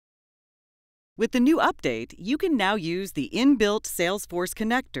With the new update, you can now use the inbuilt Salesforce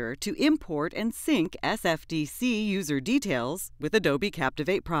connector to import and sync SFDC user details with Adobe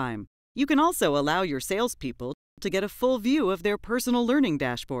Captivate Prime. You can also allow your salespeople to get a full view of their personal learning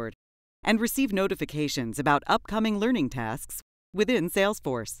dashboard and receive notifications about upcoming learning tasks within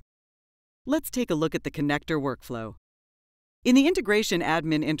Salesforce. Let's take a look at the connector workflow. In the Integration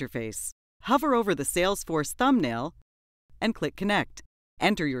Admin interface, hover over the Salesforce thumbnail and click Connect.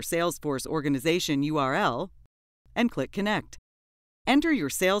 Enter your Salesforce organization URL and click Connect. Enter your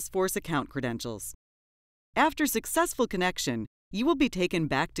Salesforce account credentials. After successful connection, you will be taken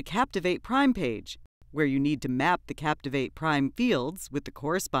back to Captivate Prime page, where you need to map the Captivate Prime fields with the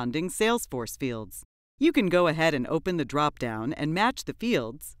corresponding Salesforce fields. You can go ahead and open the drop-down and match the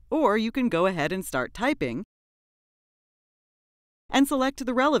fields, or you can go ahead and start typing and select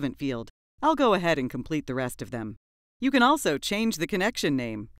the relevant field. I'll go ahead and complete the rest of them. You can also change the connection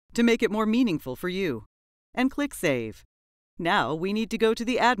name to make it more meaningful for you, and click Save. Now we need to go to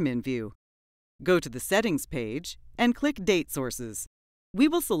the Admin view. Go to the Settings page and click Date Sources. We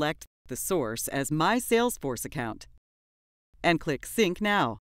will select the source as My Salesforce account, and click Sync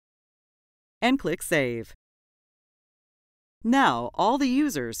Now, and click Save. Now all the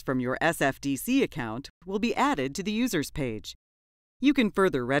users from your SFDC account will be added to the Users page. You can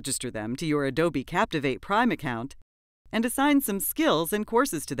further register them to your Adobe Captivate Prime account and assign some skills and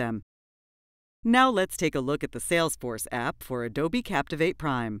courses to them. Now let's take a look at the Salesforce app for Adobe Captivate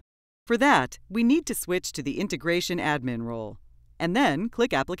Prime. For that, we need to switch to the Integration Admin role, and then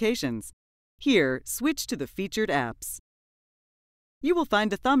click Applications. Here, switch to the Featured Apps. You will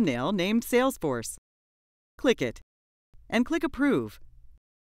find a thumbnail named Salesforce. Click it, and click Approve.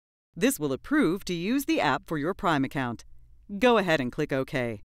 This will approve to use the app for your Prime account. Go ahead and click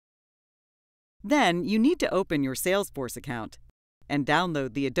OK. Then you need to open your Salesforce account and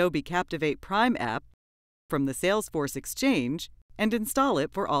download the Adobe Captivate Prime app from the Salesforce Exchange and install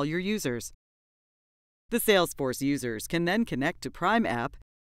it for all your users. The Salesforce users can then connect to Prime app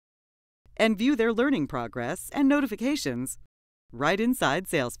and view their learning progress and notifications right inside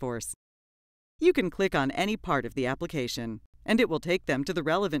Salesforce. You can click on any part of the application, and it will take them to the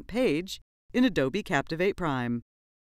relevant page in Adobe Captivate Prime.